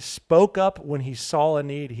 and he spoke up when he saw a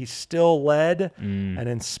need. He still led and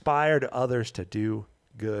inspired others to do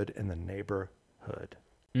good in the neighborhood.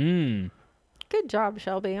 Mm. Good job,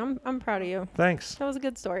 Shelby. I'm proud of you. Thanks. That was a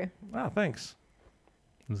good story. Wow, thanks.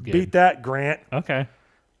 It was good. Beat that, Grant. Okay.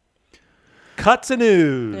 cuts of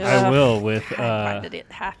news. I will with Why did it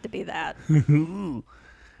have to be that?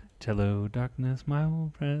 Hello, darkness, my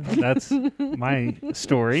old friend. That's my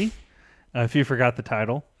story. If you forgot the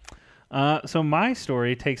title. So my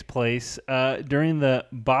story takes place during the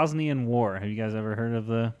Bosnian War. Have you guys ever heard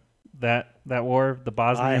of that war, the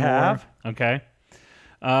Bosnian War? I have. Okay.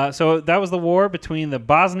 So that was the war between the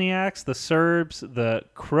Bosniaks, the Serbs, the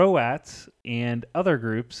Croats, and other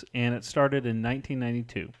groups, and it started in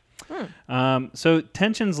 1992. So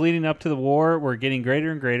tensions leading up to the war were getting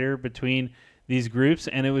greater and greater between these groups,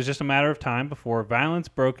 and it was just a matter of time before violence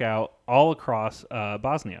broke out all across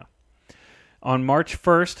Bosnia. On March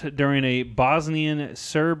 1st, during a Bosnian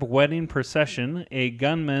Serb wedding procession, a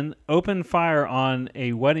gunman opened fire on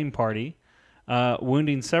a wedding party,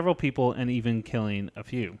 wounding several people and even killing a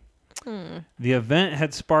few. The event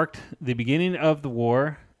had sparked the beginning of the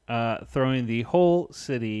war, throwing the whole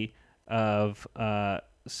city of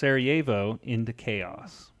Sarajevo into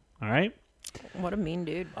chaos. All right? What a mean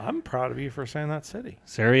dude. I'm proud of you for saying that city.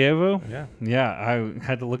 Sarajevo? Yeah. Yeah, I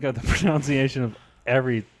had to look at the pronunciation of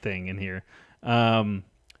everything in here.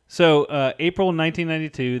 So April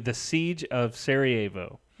 1992, the siege of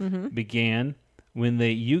Sarajevo began when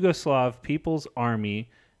the Yugoslav People's Army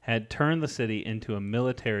had turned the city into a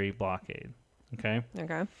military blockade. Okay?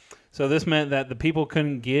 Okay. So this meant that the people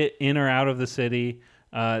couldn't get in or out of the city.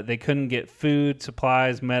 They couldn't get food,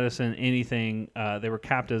 supplies, medicine, anything. They were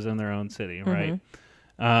captives in their own city, right?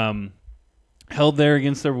 Held there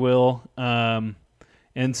against their will.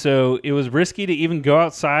 And so it was risky to even go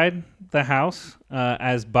outside the house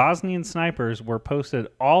as Bosnian snipers were posted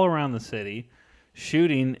all around the city,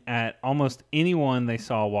 shooting at almost anyone they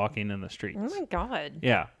saw walking in the streets. Oh, my God.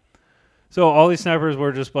 Yeah. So all these snipers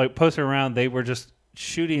were just like posted around. They were just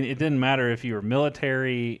shooting. It didn't matter if you were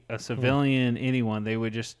military, a civilian, anyone. They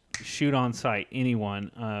would just shoot on sight,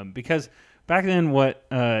 anyone. Because back then what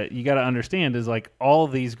you got to understand is like all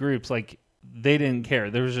these groups, like they didn't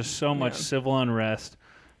care. There was just so much civil unrest.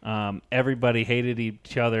 Everybody hated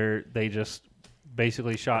each other. They just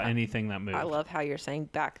basically shot anything that moved. I love how you're saying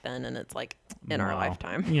back then, and it's like in our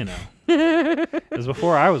lifetime. You know. It was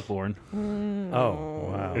before I was born.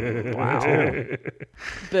 Oh, wow. Boo.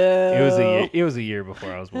 It was a year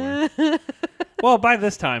before I was born. Well, by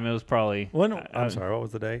this time it was probably I'm sorry, what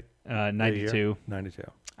was the date? 92. 92.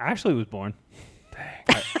 I actually was born. Dang.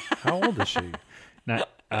 How old is she?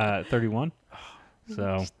 31.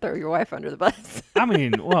 So Just throw your wife under the bus. I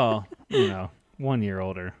mean, well, 1 year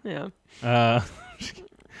older. Yeah.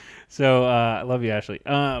 So I love you, Ashley.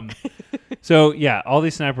 So yeah, all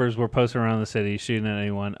these snipers were posted around the city shooting at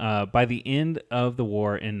anyone. By the end of the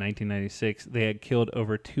war in 1996, they had killed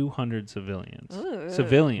over 200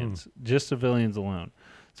 civilians. Just civilians alone.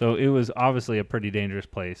 So it was obviously a pretty dangerous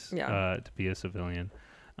place to be a civilian.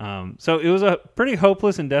 So it was a pretty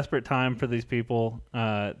hopeless and desperate time for these people.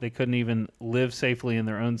 They couldn't even live safely in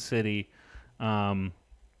their own city, and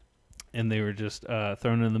they were just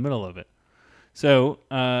thrown in the middle of it. So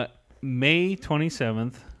May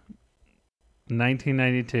 27th,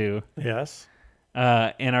 1992. Yes.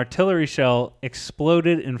 An artillery shell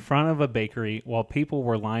exploded in front of a bakery while people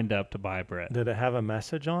were lined up to buy bread. Did it have a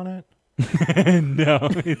message on it? No.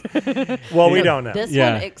 Well, we don't know. This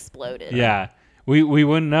one exploded. Yeah. We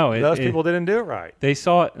wouldn't know. Those people didn't do it right. They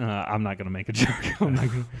saw it. I'm not going to make a joke. I'm not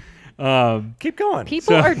gonna, Keep going.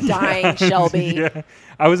 People are dying, Shelby. Yeah,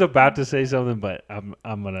 I was about to say something, but I'm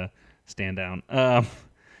going to stand down.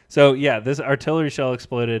 So, yeah, this artillery shell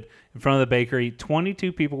exploded in front of the bakery.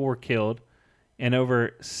 22 people were killed, and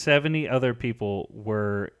over 70 other people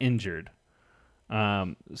were injured.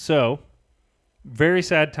 So, very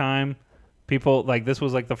sad time. People, like, this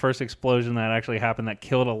was like the first explosion that actually happened that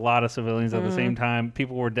killed a lot of civilians at the same time.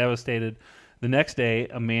 People were devastated. The next day,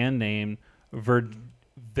 a man named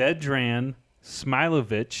Vedran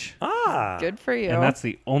Smilovic. Good for you. And that's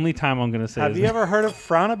the only time I'm going to say Have you ever heard of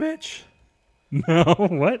Fraunovich? No,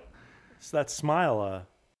 what? So that's Smila.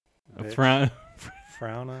 Frauna.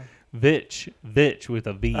 Vich with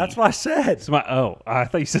a V. That's what I said. I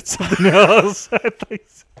thought you said something else.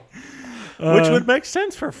 Which would make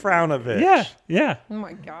sense for Fraunovich. Yeah. Oh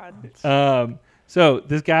my God. So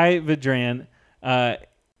this guy Vedran, the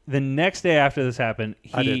next day after this happened,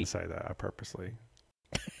 I didn't say that. I purposely.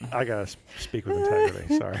 I gotta speak with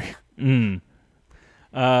integrity. Sorry.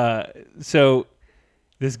 So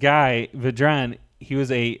this guy Vedran, he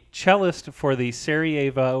was a cellist for the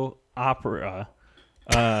Sarajevo Opera.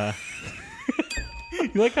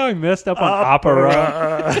 You like how I messed up on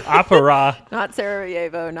opera? Opera. Not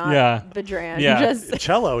Sarajevo, not Vedran. Yeah. Just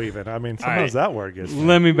Cello even. I mean, sometimes that word gets...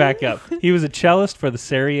 Let me back up. He was a cellist for the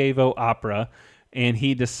Sarajevo Opera, and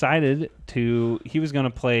he decided he was going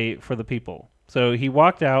to play for the people. So he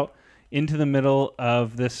walked out into the middle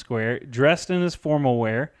of this square, dressed in his formal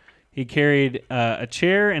wear. He carried a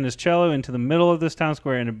chair and his cello into the middle of this town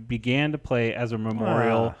square and began to play as a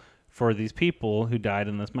memorial for these people who died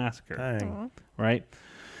in this massacre. Dang. Right?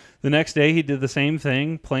 The next day, he did the same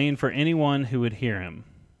thing, playing for anyone who would hear him.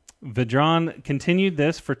 Vedran continued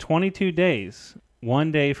this for 22 days,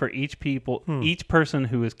 one day for each person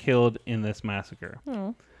who was killed in this massacre.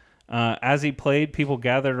 As he played, people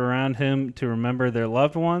gathered around him to remember their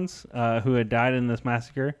loved ones who had died in this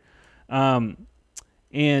massacre.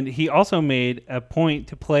 And he also made a point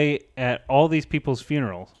to play at all these people's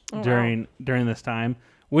funerals during this time,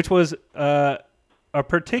 which was a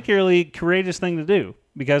particularly courageous thing to do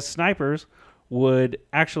because snipers would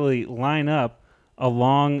actually line up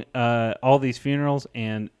along all these funerals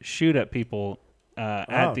and shoot at people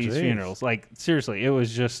at these funerals. Like, seriously, it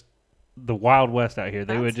was just the Wild West out here.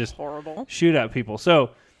 They would just shoot at people.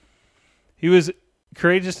 So he was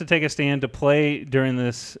courageous to take a stand to play during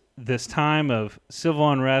this time of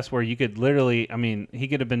civil unrest where you could literally, I mean, he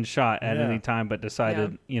could have been shot at any time, but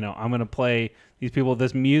decided, I'm going to play these people.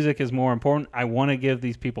 This music is more important. I want to give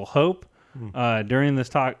these people hope during this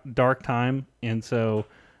dark time. And so,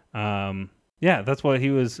 that's what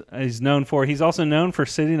he's known for. He's also known for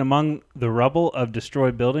sitting among the rubble of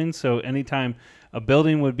destroyed buildings. So anytime a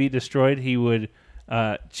building would be destroyed, he would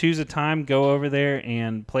choose a time, go over there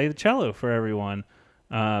and play the cello for everyone.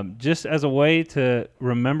 Just as a way to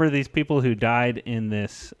remember these people who died in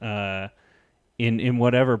this, in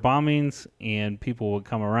whatever bombings, and people would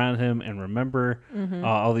come around him and remember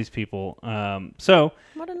all these people. So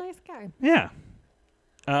what a nice guy. Yeah.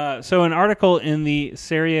 So an article in the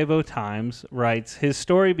Sarajevo Times writes, his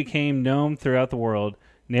story became known throughout the world,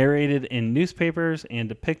 narrated in newspapers and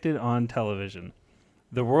depicted on television.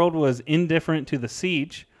 The world was indifferent to the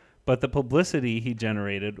siege, but the publicity he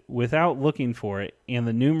generated without looking for it and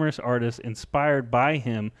the numerous artists inspired by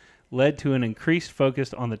him led to an increased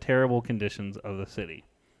focus on the terrible conditions of the city.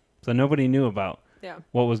 So nobody knew about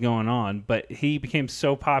what was going on, but he became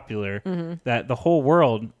so popular that the whole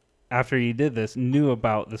world, after he did this, knew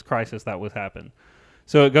about this crisis that was happening.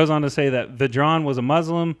 So it goes on to say that Vedran was a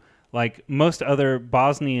Muslim, like most other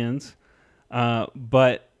Bosnians,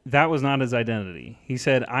 but that was not his identity. He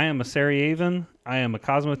said, I am a Sarajevan, I am a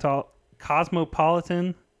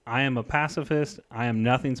cosmopolitan, I am a pacifist, I am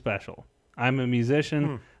nothing special. I'm a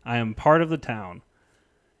musician, I am part of the town.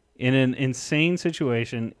 In an insane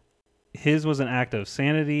situation, his was an act of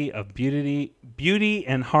sanity, of beauty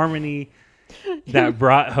and harmony that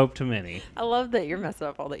brought hope to many. I love that you're messing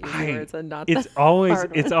up all the easy words and not it's the always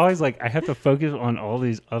hard it's ones. always like I have to focus on all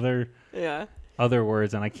these other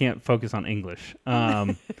words and I can't focus on English.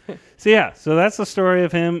 So that's the story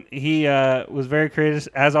of him. He was very creative.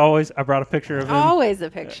 As always, I brought a picture of him. Always a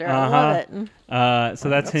picture. I love it. That's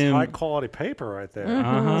Mm-hmm. him. High quality paper right there.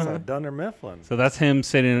 That's a Dunder Mifflin. So that's him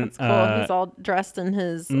sitting. It's cool. He's all dressed in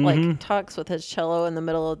his like tux with his cello in the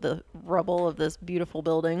middle of the rubble of this beautiful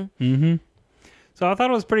building. Mm-hmm. So I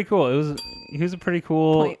thought it was pretty cool. He was a pretty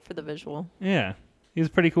cool point for the visual. Yeah, he was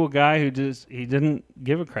a pretty cool guy who he didn't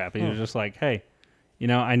give a crap. He was just like, hey,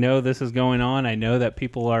 I know this is going on. I know that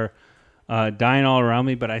people are dying all around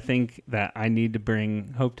me, but I think that I need to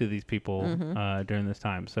bring hope to these people during this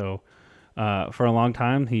time. So for a long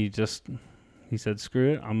time, he said,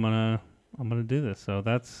 screw it, I'm gonna do this. So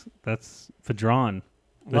that's Vedran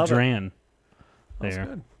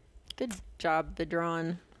there. Good job,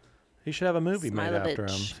 Vedran. He should have a movie made after him.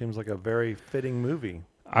 Smilovich. Seems like a very fitting movie.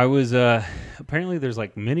 I was apparently there's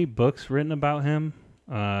like many books written about him.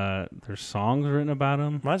 There's songs written about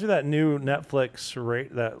him. Reminds me of that new Netflix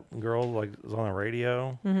that girl like was on the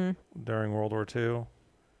radio during World War II.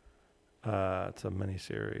 It's a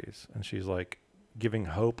miniseries, and she's like giving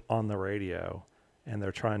hope on the radio, and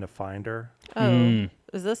they're trying to find her. Oh,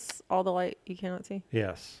 is this All the Light You Cannot See?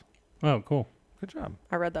 Yes. Oh, cool. Good job.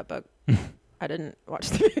 I read that book. I didn't watch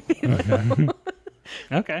the movie.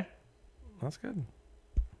 Okay. That's good.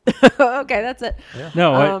 Okay, that's it. Yeah.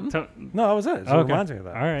 No, No, that was it. So it reminds me of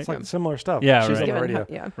that. All right. It's like similar stuff. Yeah, She's right. on the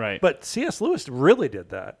radio. right. But C.S. Lewis really did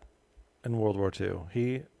that in World War II.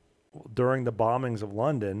 He, during the bombings of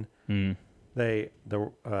London, the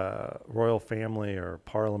royal family or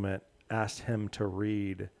parliament asked him to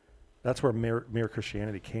read. That's where Mere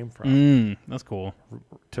Christianity came from. That's cool.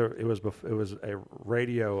 It was a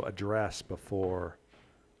radio address before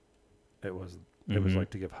it was. It was like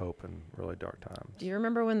to give hope in really dark times. Do you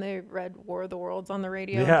remember when they read War of the Worlds on the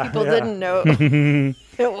radio? Yeah, People didn't know it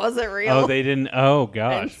wasn't real. Oh, they didn't. Oh And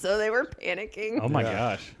gosh. so they were panicking. Oh my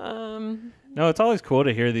gosh. No, it's always cool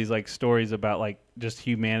to hear these like stories about like just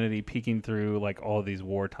humanity peeking through like all these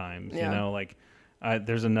war times. Yeah. You know, like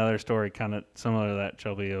there's another story kind of similar to that,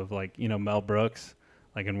 Shelby, of like, you know, Mel Brooks,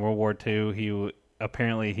 like in World War II,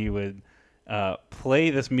 apparently he would play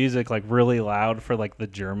this music like really loud for like the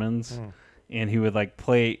Germans, and he would like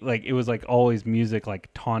play like it was like always music like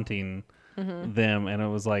taunting them, and it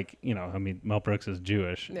was like, you know, I mean, Mel Brooks is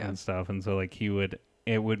Jewish and stuff, and so like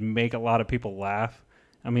it would make a lot of people laugh.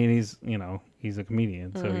 I mean, he's a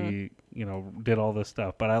comedian, so he, you know, did all this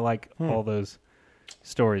stuff. But I like all those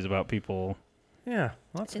stories about people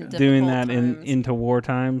that's good. doing that into war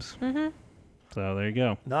times. So there you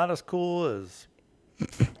go. Not as cool as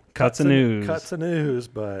Cuts of news. Cuts of news,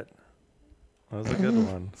 but that was a good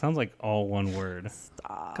one. Sounds like all one word.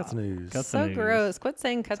 Stop. Cuts of news. Cuts So of news. gross. Quit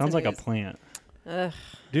saying cuts Sounds of like news. a plant. Ugh.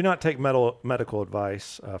 Do not take medical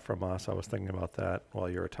advice from us. I was thinking about that while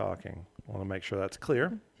you were talking. I want to make sure that's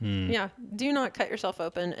clear. Yeah. Do not cut yourself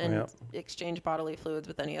open and exchange bodily fluids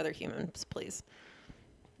with any other humans, please.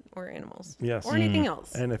 Or animals. Yes. Or anything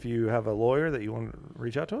else. And if you have a lawyer that you want to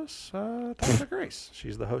reach out to us, talk to Grace.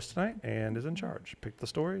 She's the host tonight and is in charge. Pick the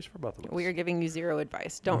stories for both of us. We are giving you zero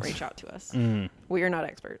advice. Don't reach out to us. We are not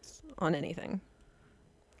experts on anything.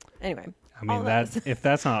 Anyway. I mean, if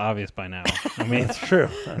that's not obvious by now. I mean, That's true.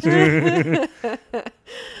 That's true.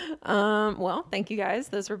 Well, thank you guys.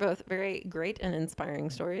 Those were both very great and inspiring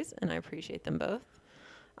stories, and I appreciate them both.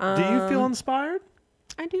 Do you feel inspired?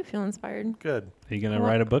 I do feel inspired. Good. are you going to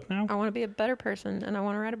write a book now? I want to be a better person, and I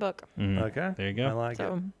want to write a book. Okay. There you go. I like So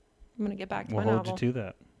it. I'm going to get back to We'll my hold novel. you to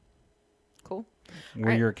that. Cool. We're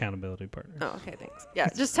right. your accountability partner. Oh, okay, thanks. Yeah,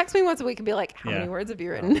 just text me once a week and be like, how many words have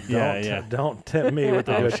you written? Don't tempt me with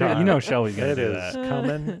the good time. You know Shelby's going It to do is that.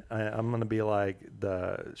 coming. I'm going to be like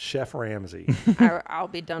the Chef Ramsay. I'll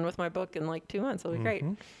be done with my book in like 2 months. It'll be great.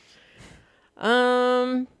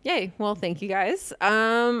 Yay. Well, thank you guys.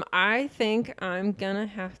 I think I'm gonna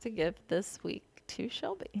have to give this week to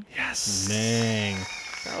Shelby. Yes. Dang.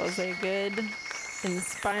 That was a good,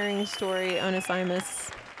 inspiring story.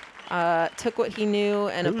 Onesimus took what he knew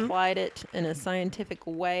and applied it in a scientific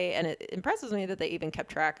way, and it impresses me that they even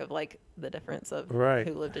kept track of like the difference of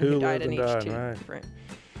who lived and who died in each two different.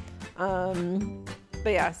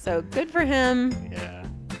 But yeah, so good for him. Yeah.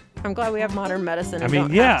 I'm glad we have modern medicine. I And mean,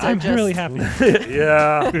 don't yeah, have to I'm just, really happy.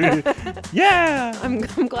 Yeah. Yeah.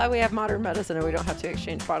 I'm glad we have modern medicine and we don't have to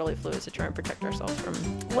exchange bodily fluids to try and protect ourselves from.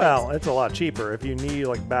 Well, it's a lot cheaper if you need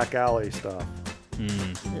like back alley stuff.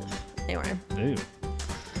 Ugh. Anyway, Ooh.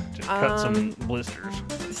 Just cut some blisters.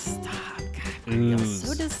 stop. God, I feel Ooze.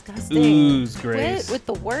 so disgusting. Ooze, Grace. Quit with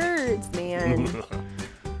the words, man.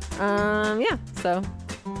 Yeah. So,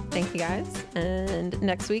 thank you guys. And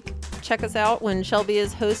next week, check us out when Shelby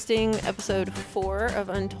is hosting episode 4 of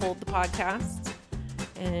Untold the podcast.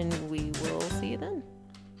 And we will see you then.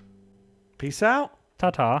 Peace out.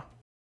 Ta-ta.